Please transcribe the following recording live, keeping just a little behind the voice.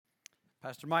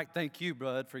Pastor Mike, thank you,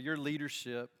 bud, for your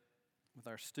leadership with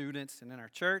our students and in our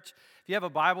church. If you have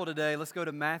a Bible today, let's go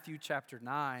to Matthew chapter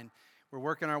 9. We're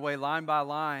working our way line by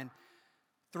line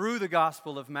through the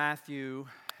Gospel of Matthew.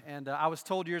 And I was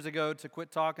told years ago to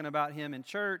quit talking about him in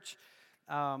church,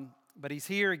 but he's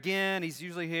here again. He's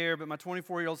usually here, but my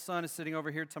 24-year-old son is sitting over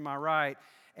here to my right.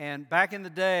 And back in the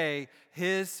day,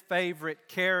 his favorite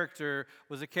character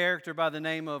was a character by the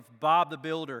name of Bob the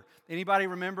Builder. Anybody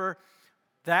remember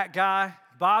that guy?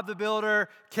 Bob the Builder,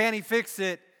 can he fix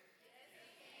it?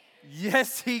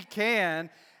 Yes, he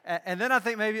can. And then I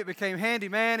think maybe it became Handy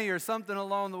Manny or something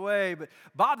along the way. But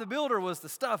Bob the Builder was the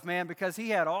stuff, man, because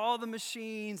he had all the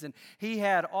machines and he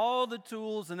had all the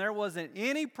tools, and there wasn't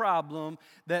any problem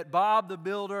that Bob the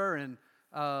Builder and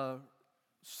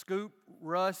Scoop,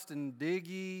 Rust, and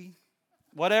Diggy,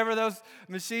 whatever those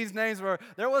machines' names were,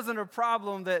 there wasn't a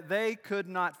problem that they could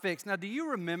not fix. Now, do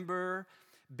you remember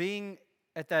being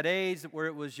at that age where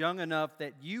it was young enough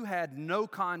that you had no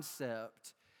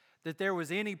concept that there was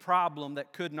any problem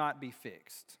that could not be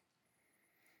fixed?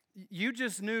 You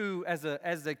just knew as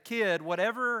a kid,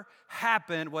 whatever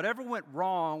happened, whatever went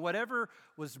wrong, whatever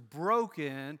was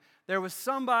broken, there was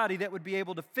somebody that would be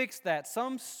able to fix that.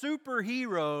 Some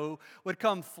superhero would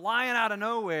come flying out of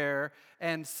nowhere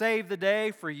and save the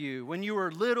day for you. When you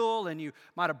were little and you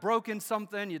might have broken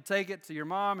something, you'd take it to your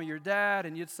mom or your dad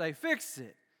and you'd say, "Fix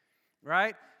it,"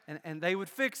 right? And they would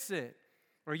fix it.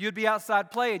 Or you'd be outside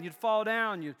playing, you'd fall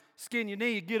down, you'd skin your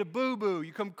knee, you'd get a boo-boo,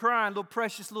 you come crying, little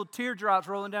precious little teardrops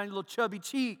rolling down your little chubby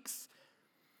cheeks.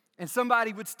 And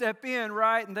somebody would step in,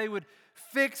 right, and they would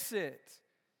fix it.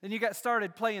 Then you got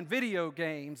started playing video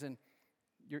games, and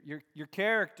your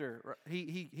character,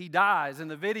 he dies in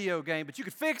the video game, but you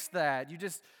could fix that. You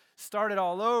just started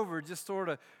all over, just sort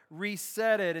of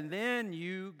reset it, and then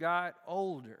you got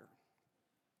older.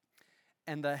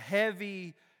 And the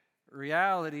heavy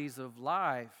realities of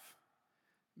life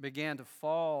began to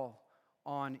fall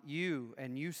on you,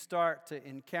 and you start to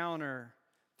encounter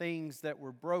things that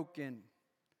were broken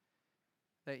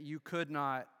that you could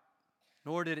not,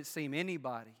 nor did it seem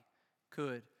anybody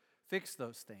could fix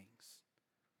those things.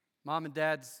 Mom and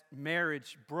dad's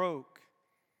marriage broke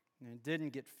and it didn't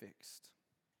get fixed.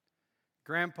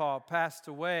 Grandpa passed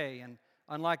away, and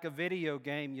unlike a video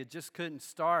game, you just couldn't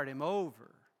start him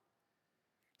over.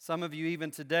 Some of you,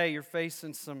 even today, you're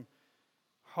facing some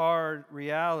hard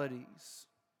realities.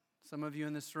 Some of you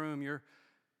in this room, you're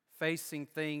facing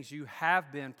things you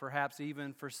have been, perhaps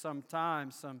even for some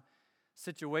time, some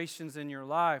situations in your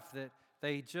life that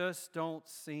they just don't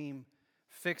seem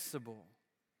fixable.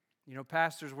 You know,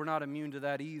 pastors, we're not immune to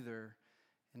that either.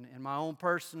 In my own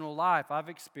personal life, I've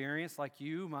experienced, like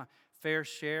you, my fair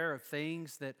share of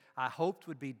things that I hoped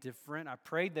would be different. I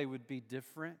prayed they would be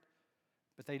different.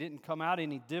 But they didn't come out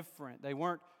any different. They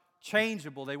weren't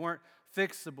changeable. They weren't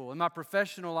fixable. In my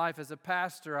professional life as a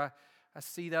pastor, I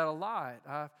see that a lot.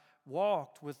 I've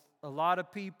walked with a lot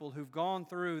of people who've gone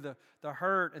through the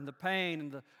hurt and the pain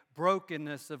and the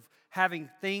brokenness of having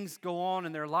things go on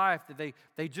in their life that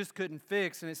they just couldn't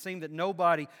fix. And it seemed that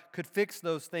nobody could fix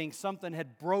those things. Something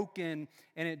had broken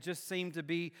and it just seemed to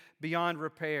be beyond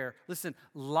repair. Listen,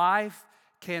 life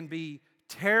can be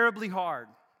terribly hard.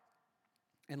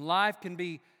 And life can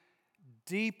be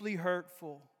deeply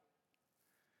hurtful,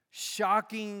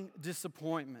 shocking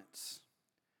disappointments,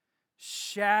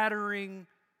 shattering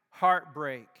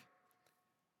heartbreak,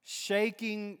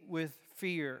 shaking with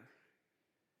fear,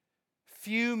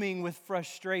 fuming with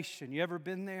frustration. You ever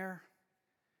been there?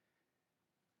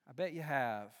 I bet you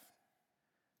have.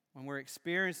 When we're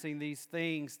experiencing these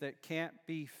things that can't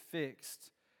be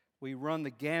fixed, we run the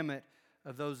gamut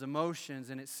of those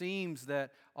emotions, and it seems that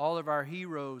all of our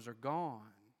heroes are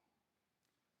gone.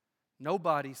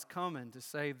 Nobody's coming to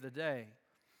save the day.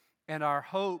 And our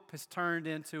hope has turned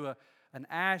into an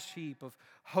ash heap of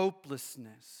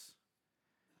hopelessness.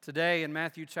 Today in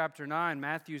Matthew chapter 9,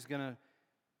 Matthew's going to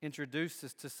introduce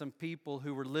us to some people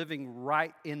who were living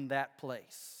right in that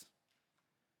place.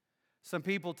 Some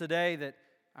people today that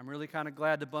I'm really kind of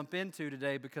glad to bump into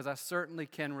today because I certainly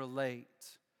can relate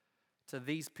to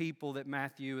these people that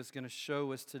Matthew is going to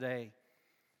show us today.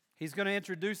 He's going to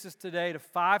introduce us today to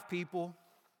 5 people,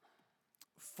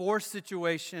 4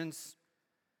 situations,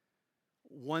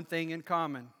 one thing in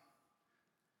common.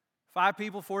 5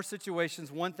 people, 4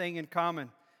 situations, one thing in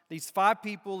common. These 5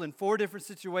 people in 4 different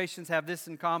situations have this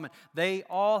in common. They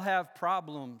all have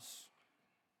problems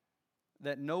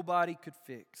that nobody could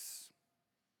fix.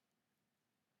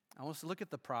 I want us to look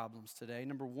at the problems today.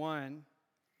 Number 1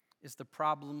 is the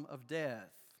problem of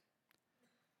death.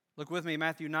 Look with me,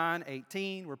 Matthew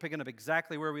 9:18. We're picking up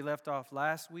exactly where we left off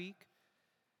last week.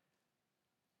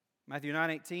 Matthew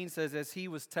 9:18 says, as he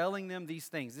was telling them these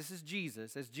things, this is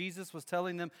Jesus, as Jesus was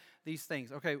telling them these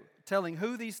things. Okay, telling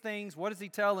who these things? What is he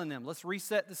telling them? Let's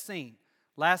reset the scene.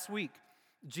 Last week,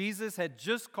 Jesus had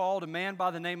just called a man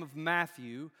by the name of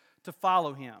Matthew to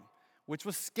follow him, which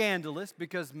was scandalous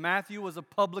because Matthew was a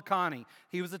publicani.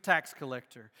 He was a tax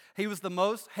collector. He was the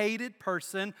most hated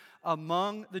person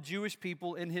among the Jewish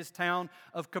people in his town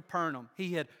of Capernaum.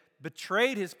 He had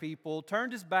betrayed his people,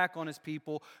 turned his back on his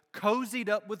people, cozied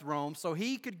up with Rome so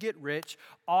he could get rich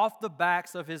off the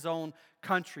backs of his own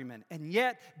countrymen. And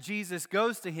yet, Jesus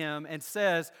goes to him and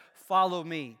says, "Follow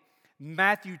me."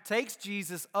 Matthew takes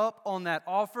Jesus up on that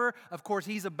offer. Of course,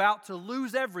 he's about to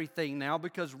lose everything now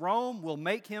because Rome will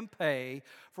make him pay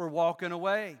for walking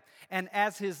away. And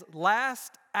as his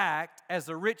last act as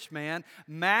a rich man,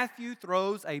 Matthew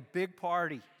throws a big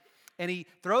party. And he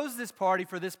throws this party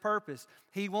for this purpose.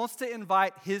 He wants to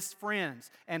invite his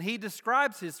friends. And he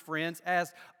describes his friends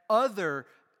as other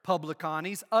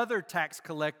publicanis, other tax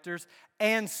collectors,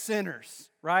 and sinners,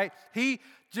 right? He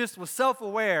just was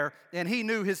self-aware and he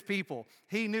knew his people.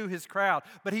 He knew his crowd.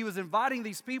 But he was inviting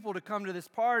these people to come to this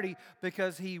party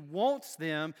because he wants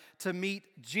them to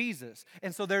meet Jesus.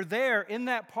 And so they're there in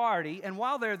that party. And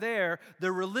while they're there,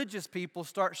 the religious people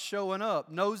start showing up,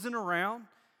 nosing around,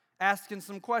 asking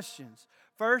some questions.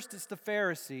 First, it's the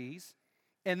Pharisees,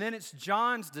 and then it's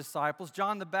John's disciples.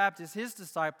 John the Baptist, his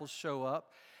disciples show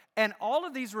up. And all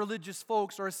of these religious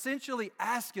folks are essentially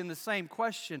asking the same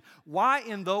question: why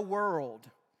in the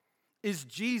world is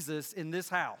Jesus in this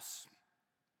house?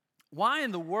 Why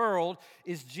in the world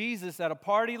is Jesus at a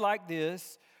party like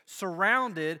this,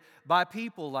 surrounded by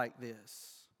people like this?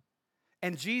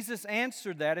 And Jesus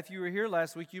answered that. If you were here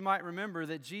last week, you might remember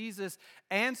that Jesus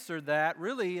answered that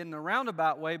really in a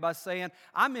roundabout way by saying,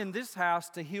 I'm in this house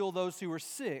to heal those who are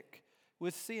sick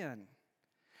with sin.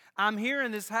 I'm here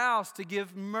in this house to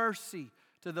give mercy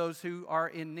to those who are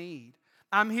in need.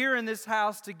 I'm here in this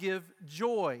house to give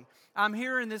joy. I'm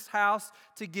here in this house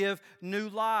to give new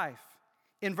life.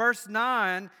 In verse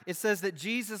 9, it says that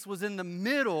Jesus was in the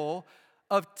middle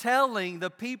of telling the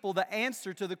people the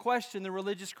answer to the question the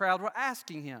religious crowd were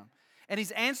asking him. And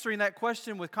he's answering that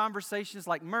question with conversations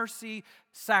like mercy,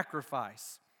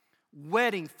 sacrifice,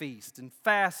 wedding feast, and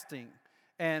fasting,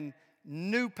 and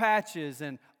new patches,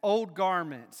 and old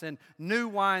garments, and new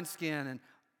wineskin, and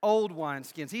old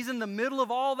wineskins. He's in the middle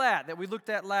of all that we looked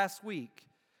at last week.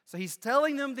 So he's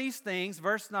telling them these things,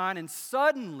 verse 9, and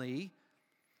suddenly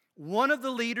one of the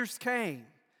leaders came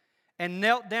and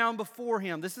knelt down before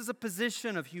him. This is a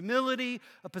position of humility,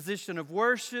 a position of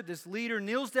worship. This leader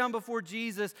kneels down before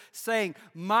Jesus saying,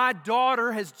 my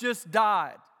daughter has just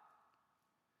died.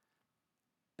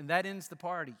 And that ends the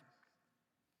party.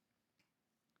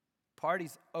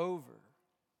 Party's over.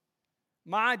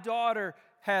 My daughter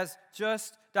has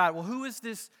just died. Well, who is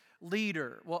this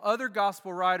leader? Well, other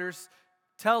gospel writers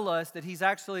tell us that he's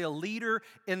actually a leader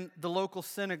in the local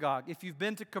synagogue. If you've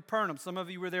been to Capernaum, some of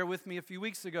you were there with me a few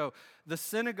weeks ago, the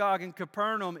synagogue in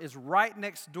Capernaum is right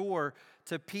next door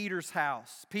to Peter's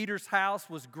house. Peter's house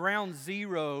was ground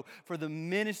zero for the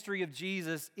ministry of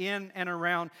Jesus in and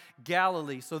around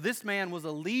Galilee. So this man was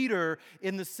a leader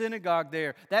in the synagogue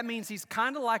there. That means he's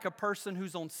kind of like a person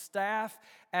who's on staff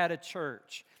at a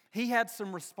church. He had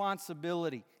some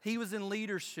responsibility. He was in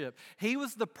leadership. He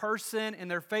was the person in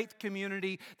their faith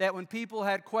community that when people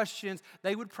had questions,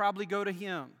 they would probably go to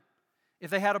him. If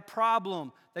they had a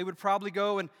problem, they would probably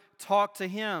go and talk to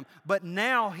him. But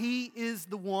now he is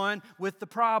the one with the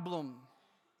problem,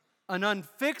 an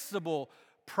unfixable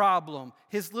problem.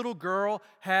 His little girl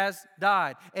has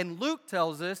died. And Luke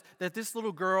tells us that this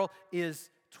little girl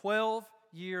is 12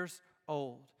 years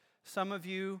old. Some of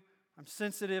you, I'm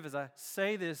sensitive as I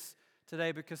say this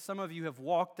today because some of you have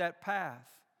walked that path.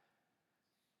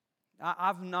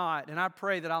 I've not, and I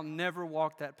pray that I'll never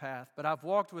walk that path, but I've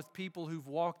walked with people who've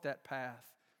walked that path.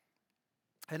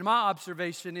 And my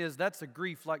observation is that's a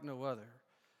grief like no other.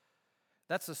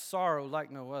 That's a sorrow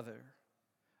like no other.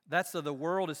 That's the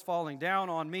world is falling down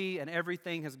on me and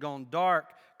everything has gone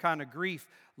dark kind of grief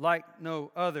like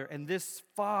no other. And this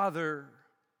father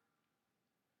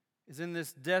is in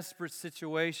this desperate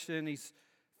situation. He's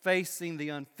facing the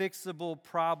unfixable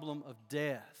problem of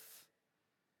death.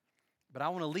 But I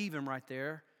want to leave him right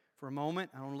there for a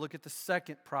moment. I want to look at the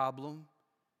second problem.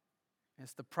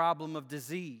 It's the problem of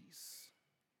disease.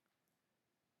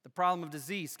 The problem of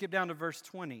disease. Skip down to verse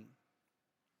 20.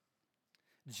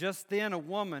 Just then a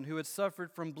woman who had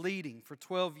suffered from bleeding for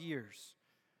 12 years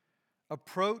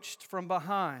approached from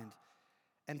behind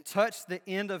and touched the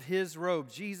end of his robe,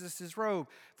 Jesus' robe.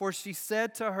 For she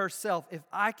said to herself, if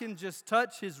I can just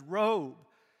touch his robe,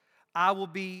 I will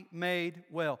be made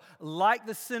well. Like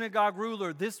the synagogue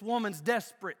ruler, this woman's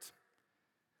desperate.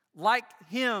 Like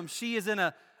him, she is in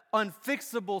an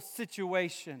unfixable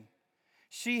situation.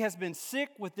 She has been sick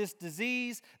with this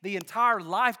disease the entire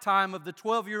lifetime of the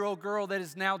 12-year-old girl that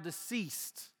is now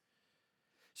deceased.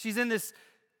 She's in this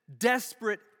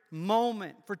desperate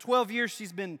moment. For 12 years,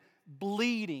 she's been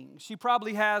bleeding. She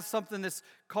probably has something that's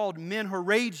called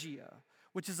menorrhagia,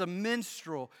 which is a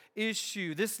menstrual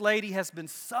issue. This lady has been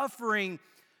suffering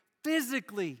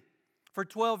physically for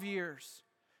 12 years.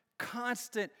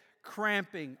 Constant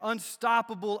cramping,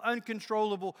 unstoppable,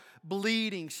 uncontrollable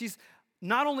bleeding. She's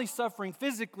not only suffering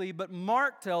physically, but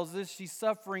Mark tells us she's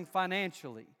suffering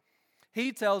financially.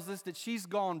 He tells us that she's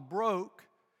gone broke,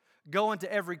 going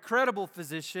to every credible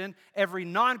physician, every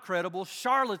non-credible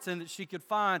charlatan that she could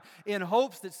find in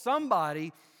hopes that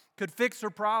somebody could fix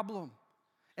her problem.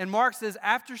 And Mark says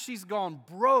after she's gone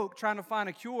broke trying to find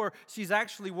a cure, she's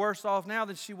actually worse off now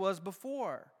than she was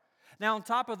before. Now, on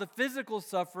top of the physical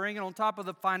suffering and on top of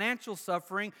the financial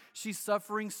suffering, she's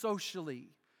suffering socially.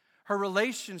 Her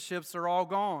relationships are all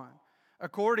gone.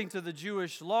 According to the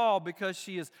Jewish law, because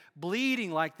she is bleeding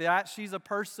like that, she's a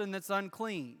person that's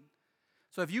unclean.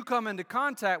 So if you come into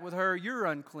contact with her, you're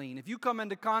unclean. If you come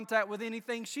into contact with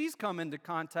anything she's come into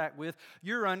contact with,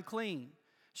 you're unclean.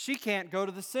 She can't go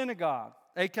to the synagogue,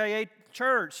 aka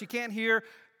church. She can't hear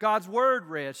God's word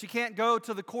read. She can't go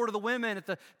to the court of the women at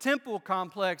the temple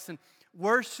complex and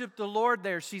worship the Lord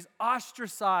there. She's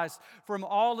ostracized from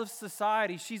all of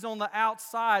society. She's on the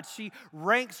outside. She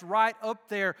ranks right up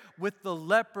there with the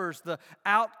lepers, the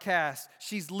outcasts.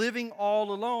 She's living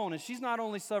all alone. And she's not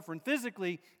only suffering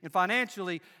physically and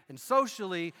financially and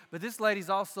socially, but this lady's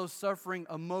also suffering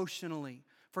emotionally.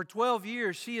 For 12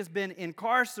 years, she has been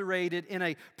incarcerated in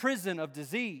a prison of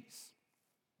disease,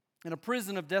 in a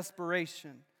prison of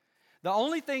desperation. The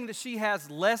only thing that she has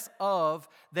less of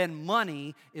than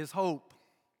money is hope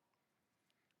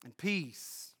and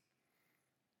peace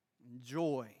and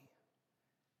joy.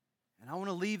 And I want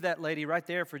to leave that lady right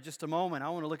there for just a moment. I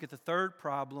want to look at the third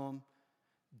problem,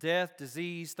 death,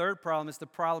 disease. Third problem is the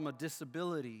problem of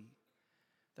disability.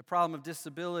 The problem of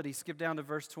disability. Skip down to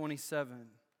verse 27.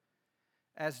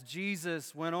 As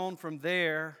Jesus went on from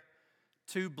there,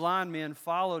 2 blind men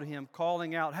followed him,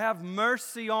 calling out, "Have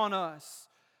mercy on us,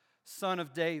 Son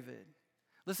of David."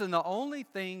 Listen, the only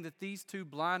thing that these 2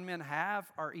 blind men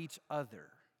have are each other.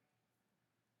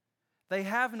 They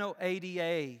have no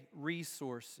ADA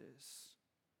resources.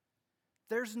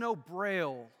 There's no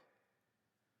Braille.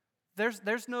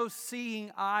 There's no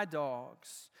seeing eye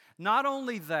dogs. Not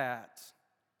only that,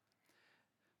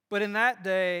 but in that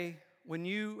day, when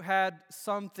you had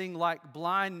something like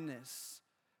blindness,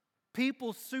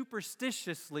 people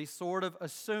superstitiously sort of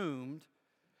assumed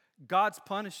God's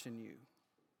punishing you.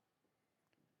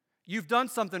 You've done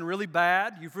something really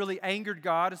bad. You've really angered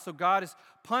God, and so God is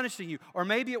punishing you. Or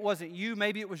maybe it wasn't you.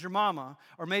 Maybe it was your mama.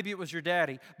 Or maybe it was your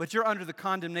daddy. But you're under the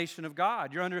condemnation of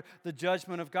God. You're under the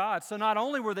judgment of God. So not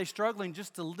only were they struggling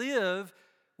just to live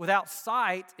without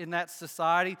sight in that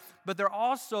society, but they're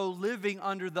also living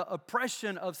under the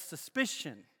oppression of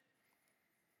suspicion,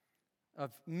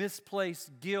 of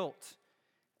misplaced guilt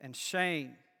and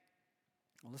shame.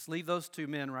 Well, let's leave those 2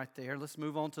 men right there. Let's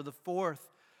move on to the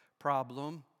fourth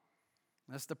problem.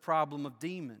 That's the problem of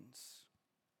demons.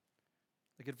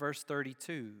 Look at verse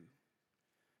 32.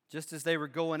 Just as they were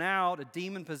going out, a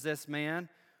demon-possessed man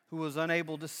who was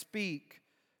unable to speak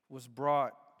was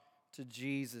brought to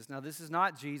Jesus. Now, this is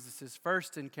not Jesus'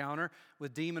 first encounter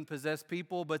with demon-possessed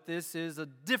people, but this is a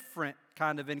different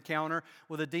kind of encounter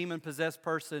with a demon-possessed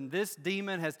person. This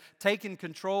demon has taken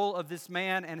control of this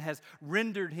man and has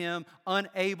rendered him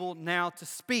unable now to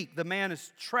speak. The man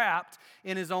is trapped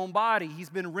in his own body. He's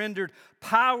been rendered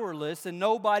powerless and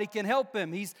nobody can help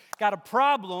him. He's got a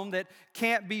problem that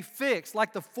can't be fixed.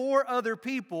 Like the 4 other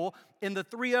people in the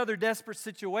 3 other desperate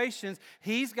situations,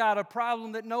 he's got a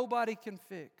problem that nobody can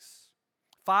fix.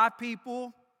 5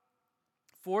 people,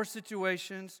 4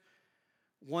 situations,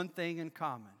 one thing in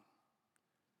common.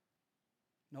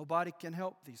 Nobody can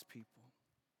help these people.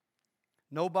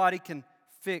 Nobody can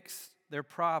fix their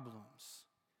problems.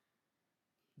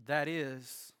 That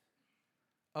is,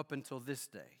 up until this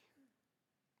day.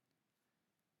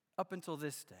 Up until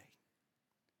this day.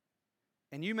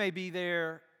 And you may be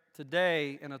there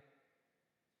today in an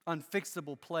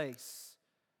unfixable place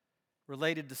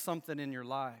related to something in your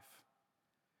life.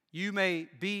 You may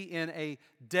be in a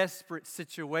desperate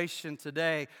situation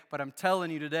today, but I'm telling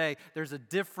you today, there's a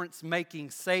difference-making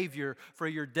Savior for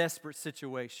your desperate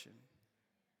situation.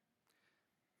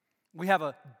 We have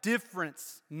a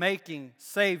difference-making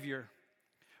Savior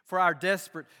for our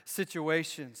desperate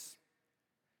situations.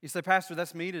 You say, Pastor,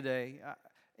 that's me today.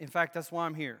 In fact, that's why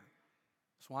I'm here.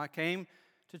 That's why I came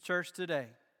to church today.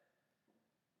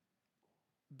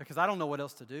 Because I don't know what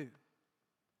else to do.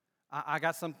 I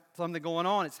got something going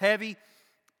on. It's heavy,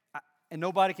 and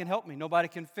nobody can help me. Nobody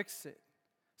can fix it.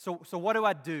 So what do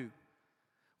I do?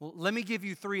 Well, let me give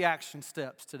you 3 action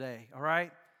steps today, all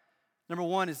right? Number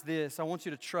 1 is this. I want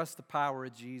you to trust the power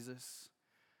of Jesus.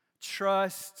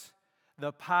 Trust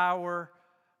the power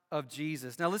of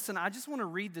Jesus. Now listen, I just want to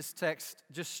read this text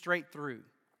just straight through.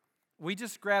 We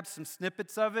just grabbed some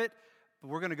snippets of it, but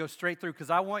we're going to go straight through because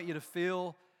I want you to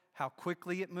feel how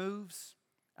quickly it moves.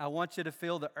 I want you to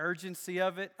feel the urgency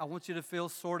of it. I want you to feel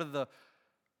sort of the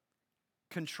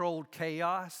controlled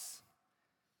chaos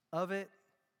of it.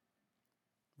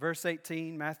 Verse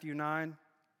 18, Matthew 9.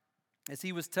 As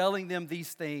he was telling them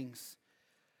these things,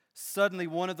 suddenly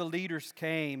one of the leaders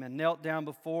came and knelt down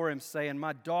before him, saying,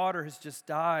 "My daughter has just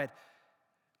died,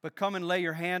 but come and lay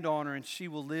your hand on her and she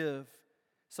will live."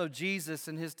 So Jesus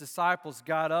and his disciples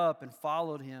got up and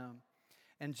followed him.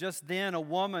 And just then a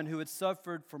woman who had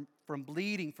suffered from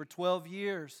bleeding for 12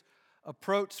 years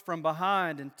approached from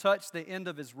behind and touched the end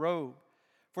of his robe.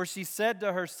 For she said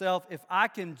to herself, "If I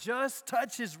can just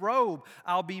touch his robe,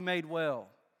 I'll be made well."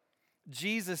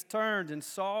 Jesus turned and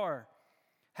saw her.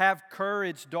 "Have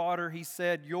courage, daughter," he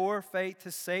said. "Your faith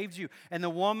has saved you." And the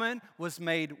woman was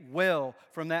made well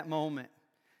from that moment.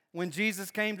 When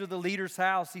Jesus came to the leader's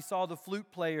house, he saw the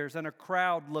flute players and a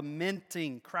crowd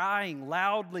lamenting, crying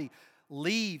loudly.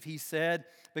 "Leave," he said,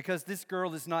 "because this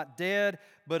girl is not dead,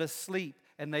 but asleep."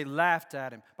 And they laughed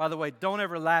at him. By the way, don't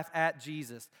ever laugh at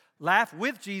Jesus. Laugh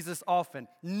with Jesus often.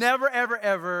 Never, ever,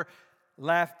 ever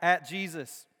laugh at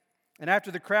Jesus. And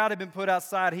after the crowd had been put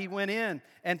outside, he went in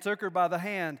and took her by the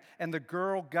hand, and the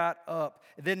girl got up.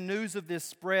 Then news of this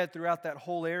spread throughout that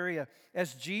whole area.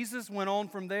 As Jesus went on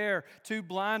from there, 2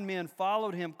 blind men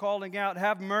followed him, calling out,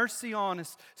 "Have mercy on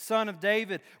us, Son of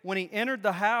David." When he entered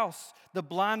the house, the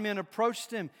blind men approached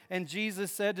him, and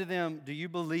Jesus said to them, "Do you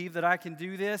believe that I can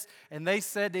do this?" And they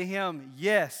said to him,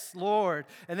 "Yes, Lord."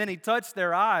 And then he touched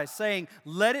their eyes, saying,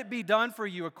 "Let it be done for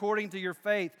you according to your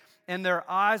faith." And their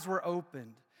eyes were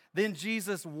opened. Then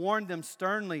Jesus warned them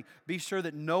sternly, "Be sure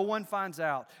that no one finds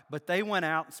out." But they went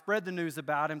out and spread the news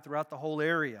about him throughout the whole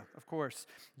area, of course.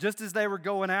 Just as they were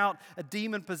going out, a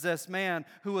demon-possessed man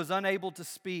who was unable to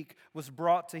speak was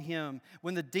brought to him.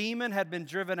 When the demon had been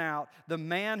driven out, the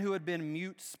man who had been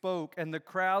mute spoke, and the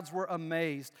crowds were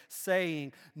amazed,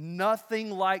 saying,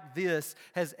 "Nothing like this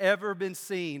has ever been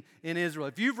seen in Israel."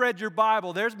 If you've read your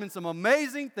Bible, there's been some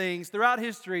amazing things throughout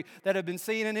history that have been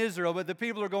seen in Israel, but the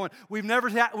people are going, we've never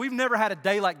had a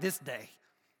day like this day.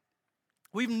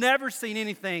 We've never seen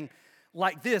anything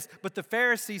like this. But the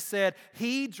Pharisees said,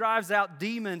 "He drives out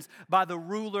demons by the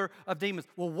ruler of demons."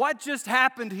 Well, what just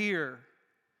happened here?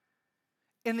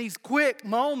 In these quick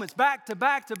moments, back to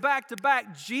back to back to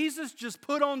back, Jesus just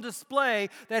put on display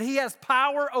that he has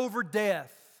power over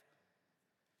death.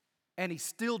 And he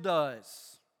still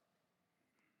does.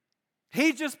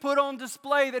 He just put on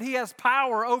display that he has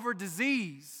power over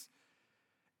disease.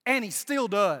 And he still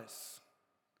does.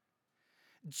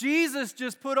 Jesus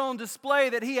just put on display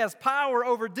that he has power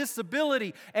over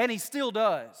disability, and he still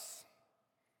does.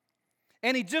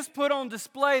 And he just put on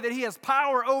display that he has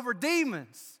power over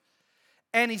demons,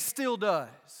 and he still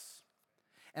does.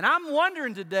 And I'm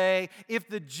wondering today if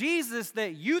the Jesus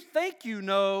that you think you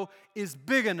know is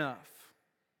big enough.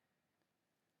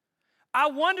 I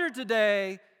wonder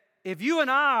today if you and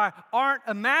I aren't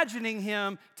imagining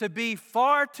him to be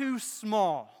far too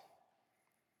small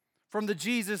from the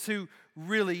Jesus who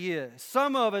really is.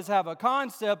 Some of us have a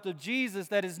concept of Jesus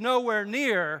that is nowhere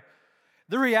near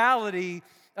the reality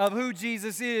of who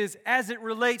Jesus is as it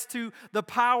relates to the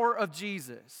power of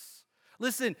Jesus.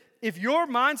 Listen, if your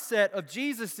mindset of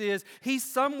Jesus is he's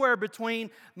somewhere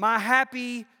between my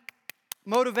happy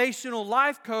motivational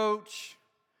life coach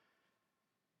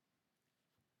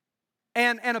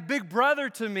and a big brother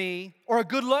to me, or a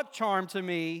good luck charm to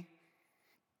me,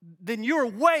 then you're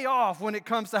way off when it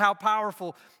comes to how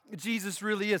powerful Jesus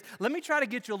really is. Let me try to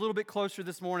get you a little bit closer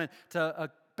this morning to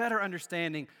a better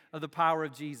understanding of the power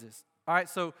of Jesus. All right,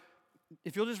 so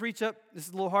if you'll just reach up, this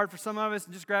is a little hard for some of us,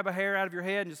 and just grab a hair out of your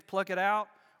head and just pluck it out,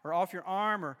 or off your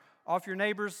arm, or off your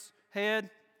neighbor's head.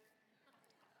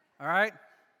 All right?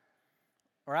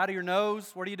 Or out of your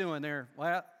nose. What are you doing there?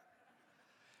 Well,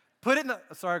 put it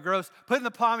in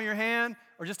the palm of your hand,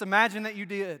 or just imagine that you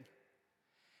did.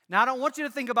 Now, I don't want you to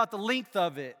think about the length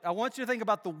of it. I want you to think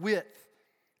about the width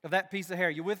of that piece of hair.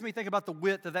 You with me? Think about the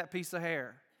width of that piece of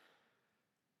hair.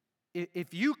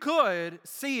 If you could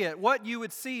see it, what you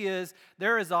would see is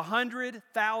there is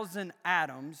 100,000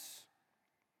 atoms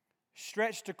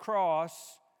stretched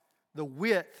across the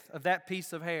width of that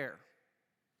piece of hair.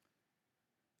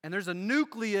 And there's a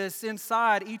nucleus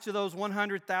inside each of those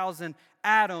 100,000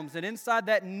 atoms. And inside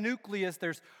that nucleus,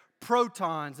 there's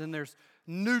protons and there's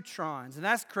neutrons. And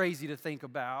that's crazy to think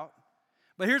about.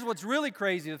 But here's what's really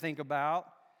crazy to think about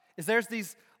is there's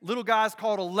these little guys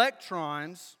called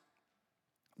electrons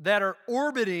that are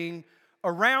orbiting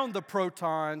around the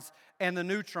protons and the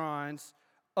neutrons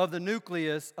of the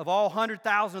nucleus of all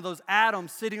 100,000 of those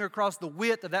atoms sitting across the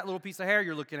width of that little piece of hair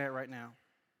you're looking at right now.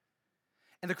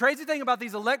 And the crazy thing about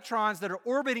these electrons that are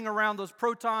orbiting around those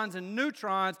protons and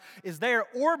neutrons is they are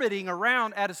orbiting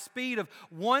around at a speed of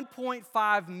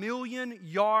 1.5 million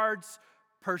yards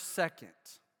per second.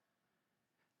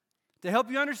 To help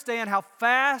you understand how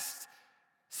fast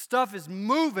stuff is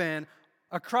moving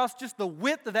across just the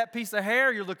width of that piece of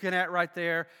hair you're looking at right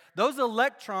there, those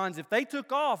electrons, if they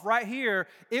took off right here,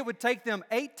 it would take them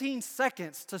 18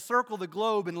 seconds to circle the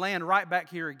globe and land right back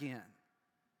here again.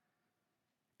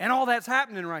 And all that's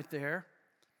happening right there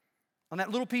on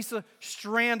that little piece of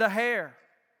strand of hair.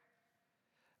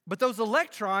 But those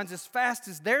electrons, as fast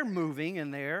as they're moving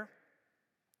in there,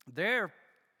 they're,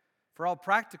 for all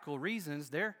practical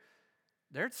reasons, they're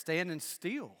standing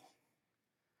still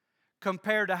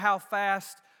compared to how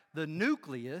fast the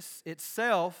nucleus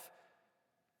itself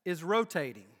is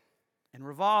rotating and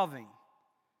revolving.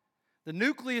 The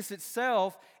nucleus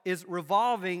itself is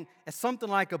revolving at something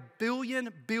like 1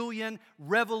 billion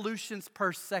revolutions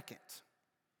per second.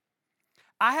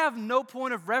 I have no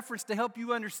point of reference to help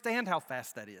you understand how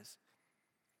fast that is.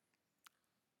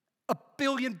 1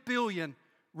 billion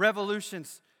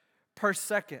revolutions per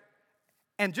second.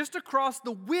 And just across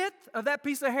the width of that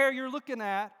piece of hair you're looking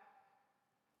at,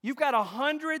 you've got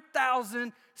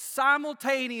 100,000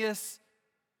 simultaneous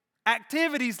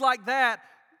activities like that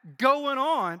going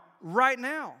on right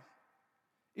now.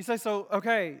 You say, so,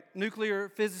 okay, nuclear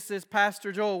physicist,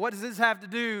 Pastor Joel, what does this have to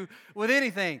do with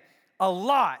anything? A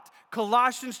lot.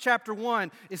 Colossians chapter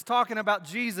 1 is talking about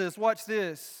Jesus. Watch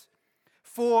this.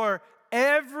 For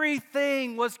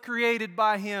everything was created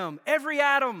by him. Every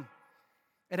atom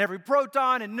and every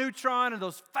proton and neutron and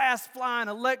those fast-flying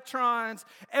electrons,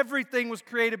 everything was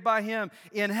created by him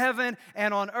in heaven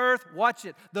and on earth. Watch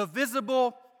it. The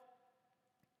visible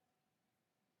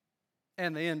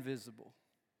and the invisible.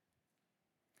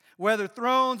 Whether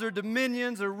thrones or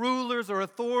dominions or rulers or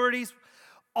authorities,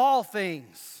 all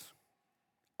things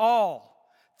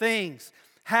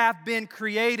have been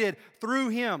created through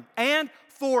him and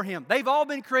for him. They've all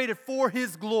been created for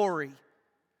his glory,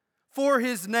 for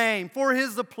his name, for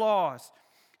his applause.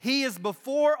 He is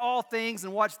before all things,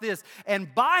 and watch this,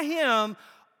 and by him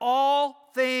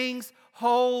all things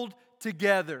hold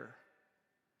together.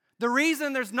 The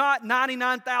reason there's not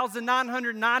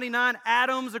 99,999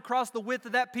 atoms across the width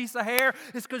of that piece of hair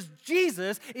is because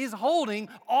Jesus is holding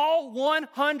all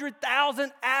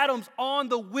 100,000 atoms on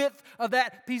the width of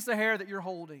that piece of hair that you're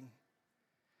holding.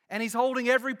 And he's holding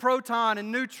every proton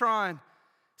and neutron,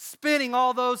 spinning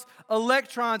all those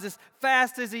electrons as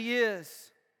fast as he is.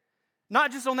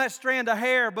 Not just on that strand of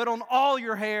hair, but on all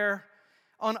your hair,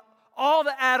 on all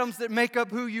the atoms that make up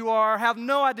who you are. Have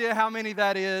no idea how many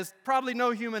that is. Probably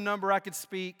no human number I could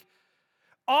speak.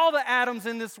 All the atoms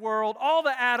in this world, all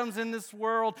the atoms in this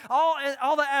world,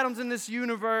 all the atoms in this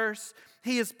universe.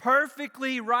 He is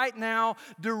perfectly right now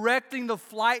directing the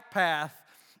flight path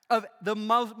of the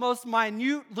most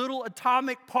minute little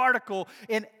atomic particle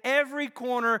in every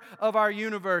corner of our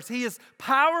universe. He is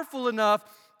powerful enough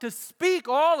to speak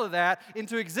all of that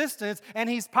into existence, and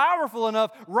he's powerful enough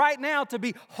right now to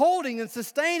be holding and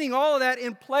sustaining all of that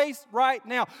in place right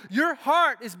now. Your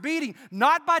heart is beating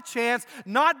not by chance,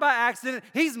 not by accident.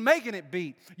 He's making it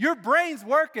beat. Your brain's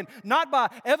working not by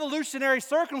evolutionary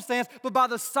circumstance, but by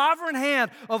the sovereign hand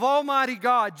of Almighty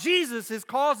God. Jesus is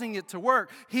causing it to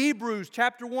work. Hebrews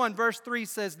chapter 1 verse 3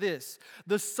 says this: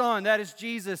 the Son, that is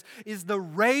Jesus, is the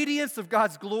radiance of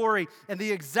God's glory and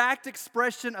the exact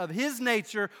expression of his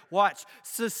nature. Watch,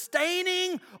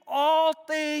 sustaining all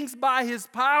things by his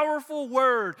powerful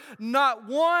word. Not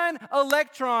one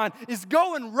electron is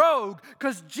going rogue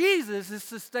because Jesus is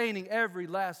sustaining every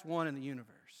last one in the universe.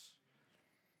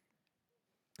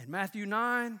 In Matthew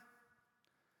 9,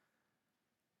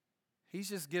 he's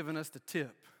just given us the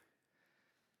tip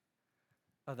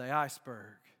of the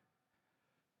iceberg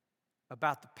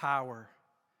about the power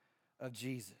of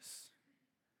Jesus.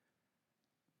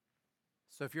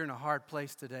 So if you're in a hard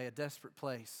place today, a desperate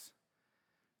place,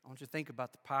 I want you to think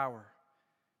about the power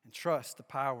and trust the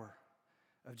power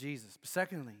of Jesus. But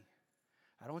secondly,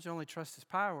 I don't want you to only trust his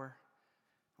power,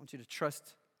 I want you to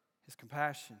trust his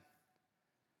compassion.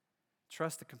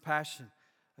 Trust the compassion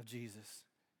of Jesus.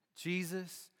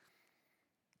 Jesus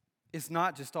is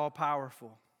not just all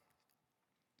powerful.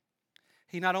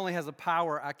 He not only has a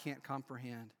power I can't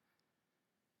comprehend,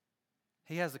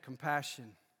 He has a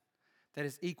compassion that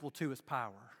is equal to His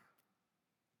power.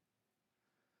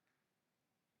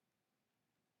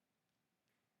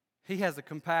 He has a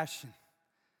compassion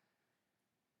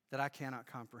that I cannot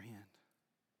comprehend.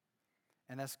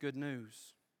 And that's good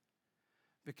news,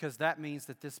 because that means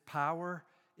that this power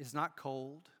is not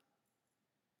cold,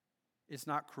 it's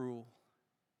not cruel,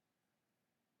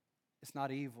 it's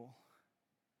not evil,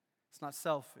 it's not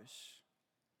selfish.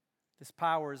 This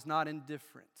power is not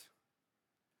indifferent.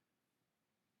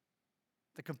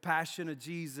 The compassion of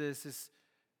Jesus is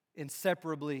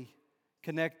inseparably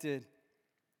connected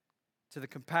to the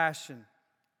compassion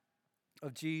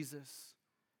of Jesus.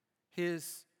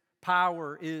 His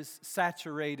power is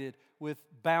saturated with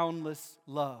boundless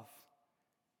love.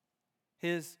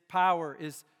 His power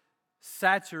is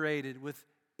saturated with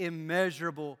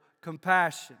immeasurable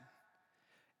compassion.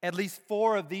 At least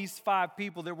 4 of these 5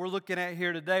 people that we're looking at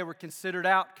here today were considered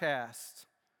outcasts,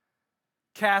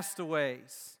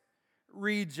 castaways,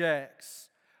 rejects,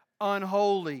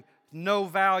 unholy, no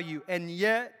value, and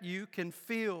yet you can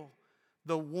feel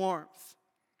the warmth,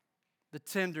 the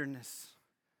tenderness,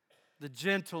 the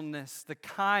gentleness, the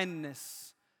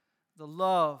kindness, the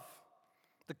love,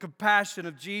 the compassion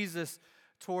of Jesus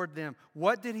toward them.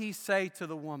 What did He say to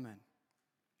the woman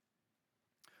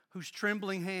whose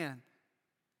trembling hand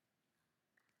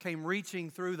came reaching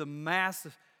through the mass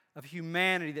of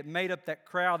humanity that made up that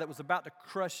crowd that was about to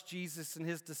crush Jesus and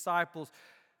His disciples?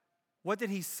 What did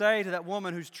He say to that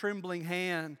woman whose trembling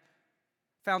hand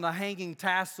found the hanging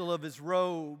tassel of His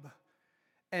robe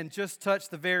and just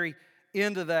touched the very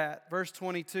end of that? Verse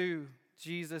 22,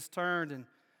 Jesus turned and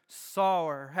saw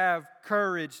her. Have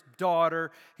courage, daughter.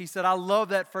 He said, I love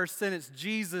that first sentence.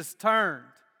 Jesus turned.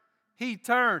 He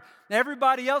turned.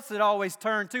 Everybody else had always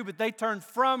turned too, but they turned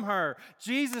from her.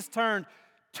 Jesus turned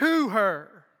to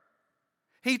her.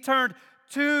 He turned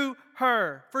to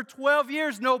her. For 12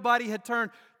 years, nobody had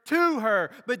turned to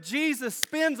her, but Jesus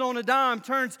spins on a dime,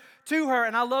 turns to her,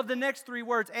 and I love the next 3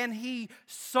 words, and He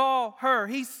saw her.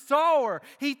 He saw her.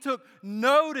 He took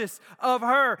notice of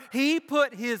her. He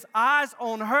put His eyes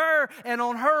on her and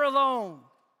on her alone.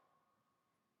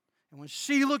 And when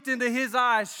she looked into His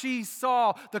eyes, she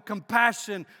saw the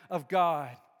compassion of God.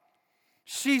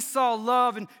 She saw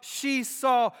love and she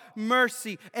saw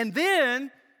mercy. And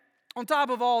then, on top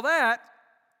of all that,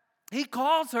 He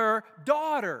calls her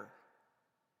daughter.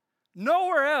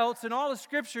 Nowhere else in all of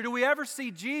Scripture do we ever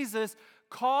see Jesus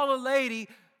call a lady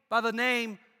by the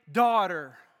name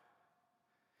daughter.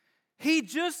 He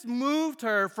just moved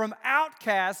her from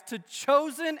outcast to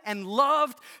chosen and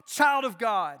loved child of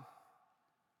God.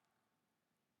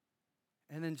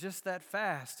 And then just that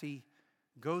fast, He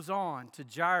goes on to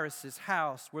Jairus'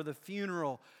 house where the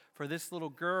funeral for this little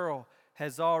girl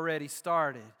has already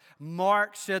started.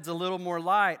 Mark sheds a little more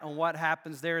light on what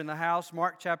happens there in the house.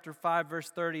 Mark chapter 5, verse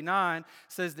 39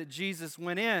 says that Jesus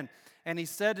went in and He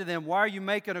said to them, why are you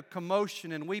making a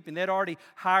commotion and weeping? They'd already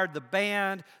hired the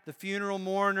band, the funeral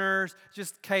mourners,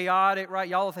 just chaotic, right?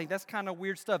 Y'all think that's kind of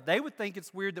weird stuff. They would think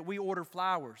it's weird that we order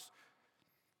flowers.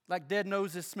 Like dead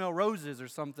noses smell roses or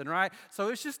something, right? So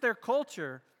it's just their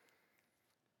culture.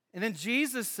 And then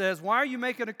Jesus says, why are you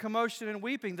making a commotion and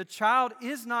weeping? The child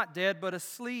is not dead, but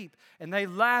asleep. And they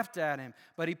laughed at Him.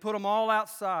 But He put them all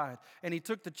outside. And He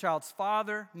took the child's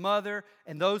father, mother,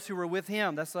 and those who were with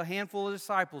Him. That's a handful of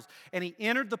disciples. And He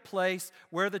entered the place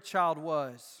where the child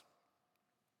was.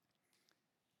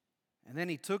 And then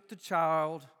He took the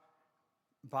child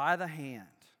by the hand.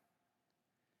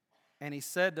 And He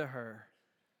said to her,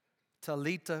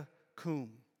 Talitha cum,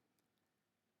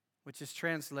 which is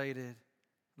translated,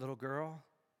 little girl,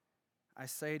 I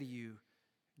say to you,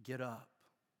 get up.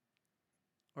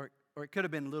 Or it could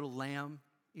have been little lamb,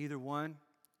 either one.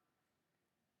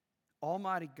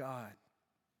 Almighty God,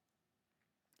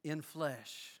 in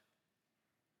flesh,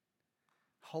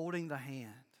 holding the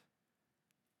hand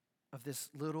of this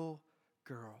little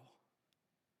girl,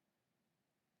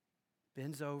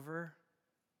 bends over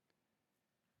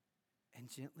and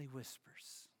gently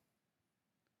whispers.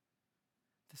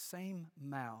 The same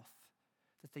mouth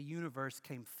that the universe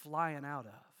came flying out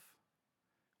of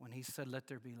when He said, let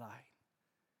there be light.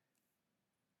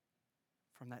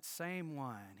 From that same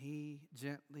one, He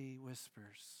gently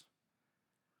whispers,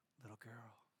 little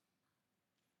girl,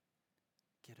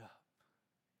 get up.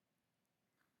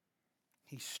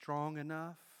 He's strong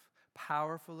enough,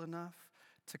 powerful enough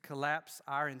to collapse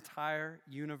our entire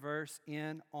universe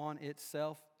in on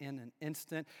itself in an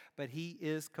instant, but He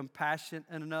is compassionate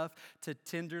enough to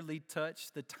tenderly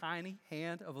touch the tiny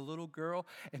hand of a little girl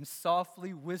and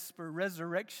softly whisper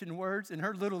resurrection words in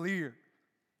her little ear.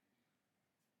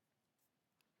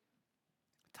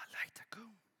 Talitha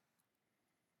kum.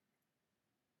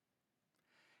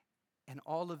 And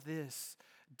all of this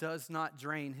does not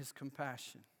drain His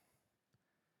compassion.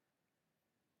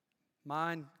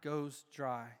 Mine goes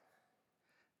dry.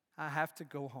 I have to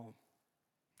go home.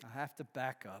 I have to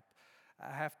back up.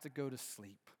 I have to go to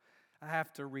sleep. I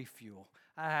have to refuel.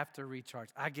 I have to recharge.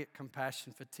 I get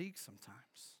compassion fatigue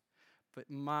sometimes. But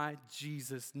my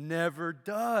Jesus never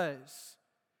does.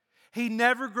 He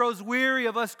never grows weary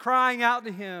of us crying out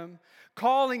to Him,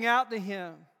 calling out to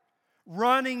Him,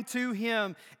 running to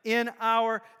Him in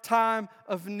our time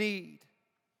of need.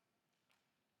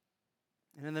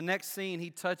 And in the next scene, He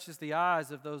touches the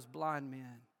eyes of those blind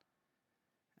men.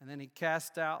 And then He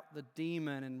casts out the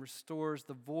demon and restores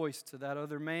the voice to that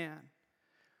other man.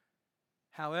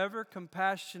 However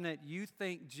compassionate you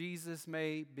think Jesus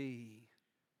may be,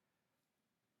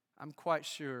 I'm quite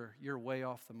sure you're way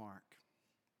off the mark.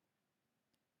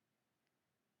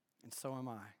 And so am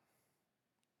I.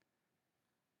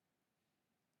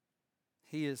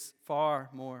 He is far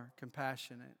more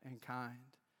compassionate and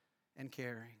kind and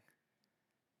caring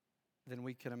than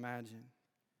we can imagine.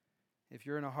 If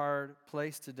you're in a hard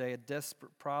place today, a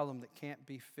desperate problem that can't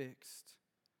be fixed,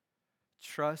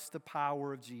 trust the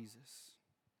power of Jesus.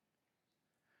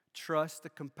 Trust the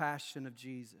compassion of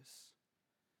Jesus.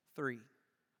 3,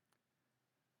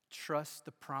 trust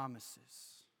the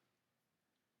promises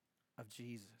of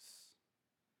Jesus.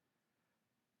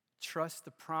 Trust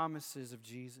the promises of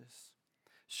Jesus.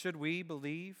 Should we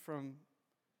believe from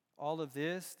all of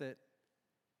this that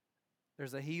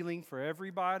there's a healing for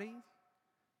everybody?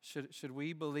 Should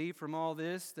we believe from all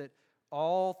this that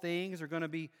all things are going to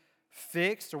be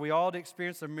fixed? Are we all to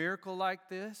experience a miracle like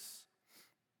this?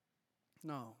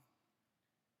 No.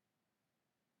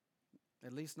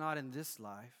 At least not in this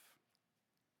life.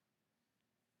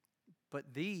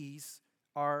 But these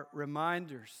are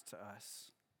reminders to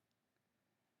us.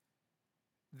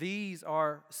 These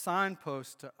are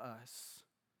signposts to us,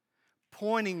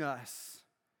 pointing us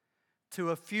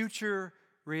to a future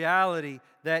reality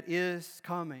that is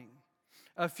coming.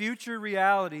 A future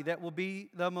reality that will be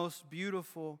the most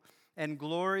beautiful and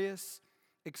glorious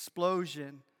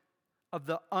explosion of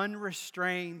the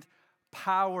unrestrained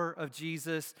power of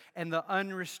Jesus and the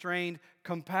unrestrained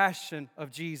compassion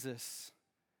of Jesus.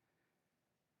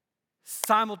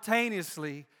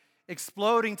 Simultaneously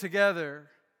exploding together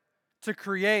to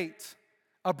create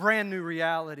a brand new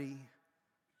reality.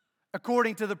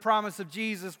 According to the promise of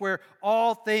Jesus, where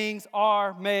all things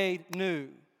are made new.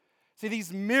 See,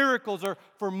 these miracles are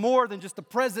for more than just the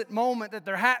present moment that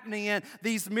they're happening in.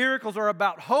 These miracles are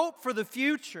about hope for the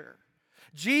future.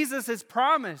 Jesus has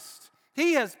promised.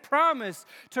 He has promised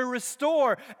to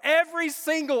restore every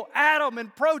single atom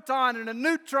and proton and a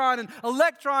neutron and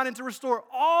electron, and to restore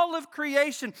all of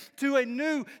creation to a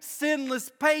new,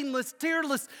 sinless, painless,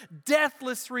 tearless,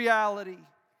 deathless reality.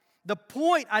 The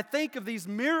point, I think, of these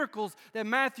miracles that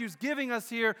Matthew's giving us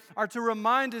here are to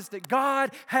remind us that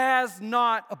God has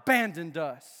not abandoned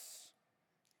us,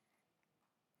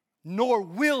 nor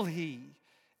will He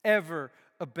ever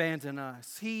abandon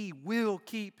us. He will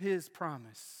keep His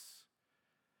promise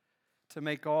to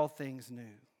make all things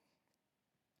new.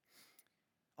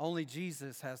 Only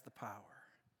Jesus has the power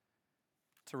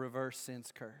to reverse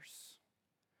sin's curse.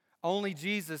 Only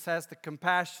Jesus has the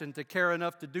compassion to care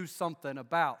enough to do something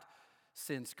about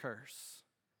sin's curse.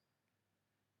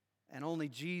 And only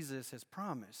Jesus has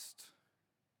promised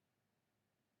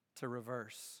to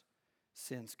reverse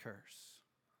sin's curse.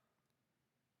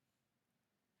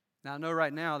 Now, I know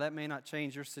right now that may not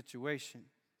change your situation.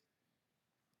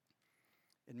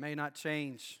 It may not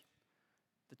change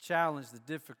the challenge, the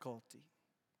difficulty.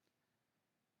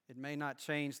 It may not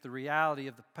change the reality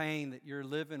of the pain that you're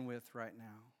living with right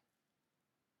now.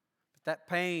 But that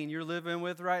pain you're living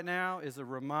with right now is a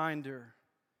reminder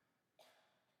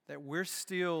that we're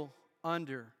still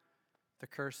under the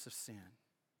curse of sin.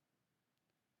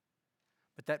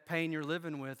 But that pain you're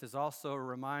living with is also a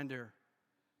reminder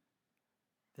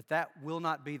that that will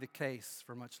not be the case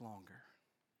for much longer.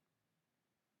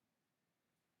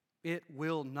 It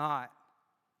will not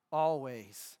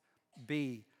always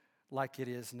be like it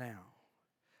is now,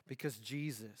 because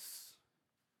Jesus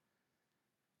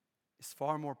is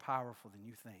far more powerful than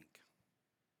you think.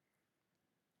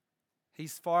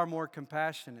 He's far more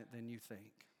compassionate than you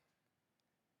think.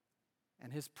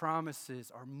 And His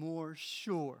promises are more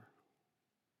sure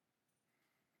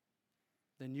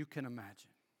than you can imagine.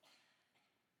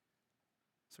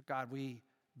 So God, we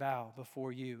bow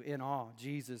before you in awe,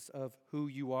 Jesus, of who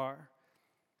you are.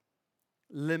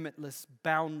 Limitless,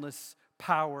 boundless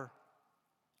power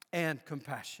and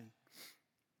compassion.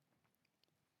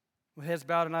 With heads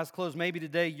bowed and eyes closed, maybe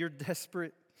today you're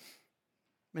desperate.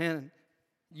 Man,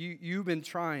 you've been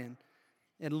trying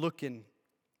and looking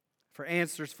for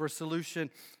answers, for a solution,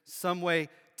 some way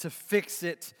to fix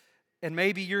it. And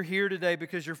maybe you're here today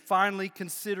because you're finally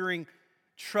considering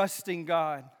trusting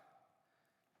God.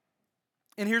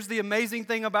 And here's the amazing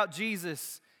thing about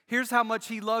Jesus. Here's how much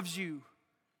He loves you.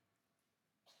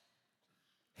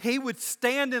 He would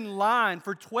stand in line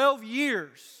for 12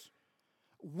 years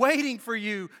waiting for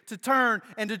you to turn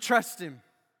and to trust Him.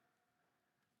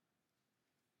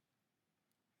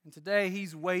 And today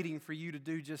He's waiting for you to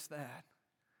do just that.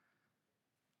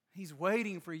 He's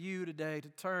waiting for you today to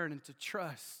turn and to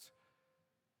trust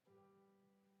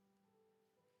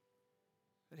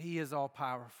that He is all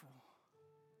powerful.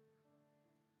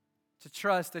 To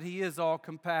trust that He is all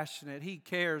compassionate. He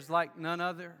cares like none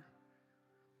other.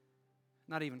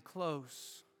 Not even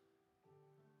close.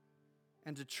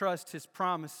 And to trust His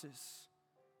promises.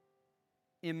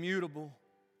 Immutable,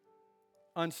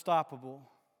 unstoppable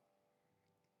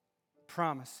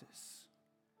promises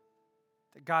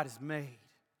that God has made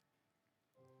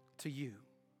to you.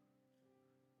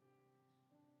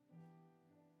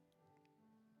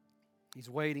 He's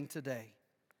waiting today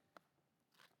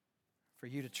for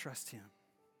you to trust Him.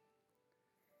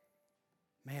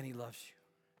 Man, He loves you.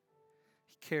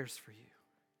 He cares for you.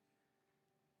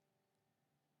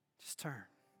 Just turn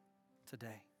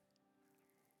today.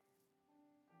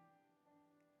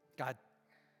 God,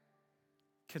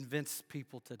 convince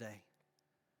people today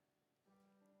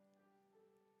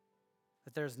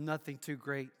that there's nothing too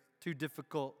great, too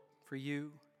difficult for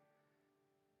you.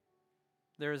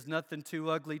 There is nothing too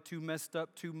ugly, too messed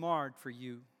up, too marred for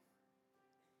you.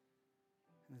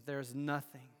 And there is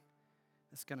nothing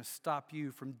that's going to stop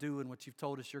you from doing what you've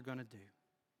told us you're going to do.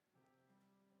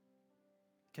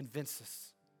 Convince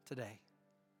us today.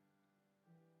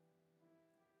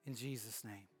 In Jesus'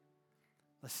 name.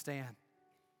 Let's stand.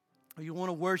 Or you want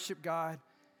to worship God.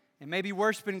 And maybe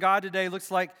worshiping God today looks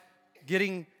like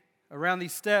getting around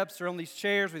these steps or on these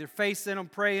chairs with your face in them,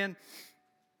 praying,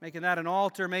 making that an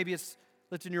altar. Maybe it's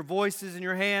lifting your voices and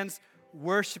your hands,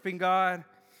 worshiping God.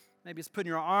 Maybe it's putting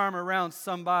your arm around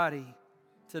somebody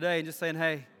today and just saying,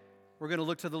 hey, we're going to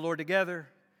look to the Lord together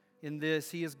in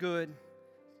this. He is good.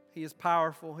 He is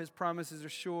powerful. His promises are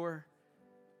sure.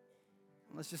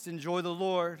 Let's just enjoy the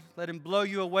Lord. Let Him blow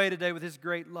you away today with His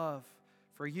great love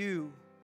for you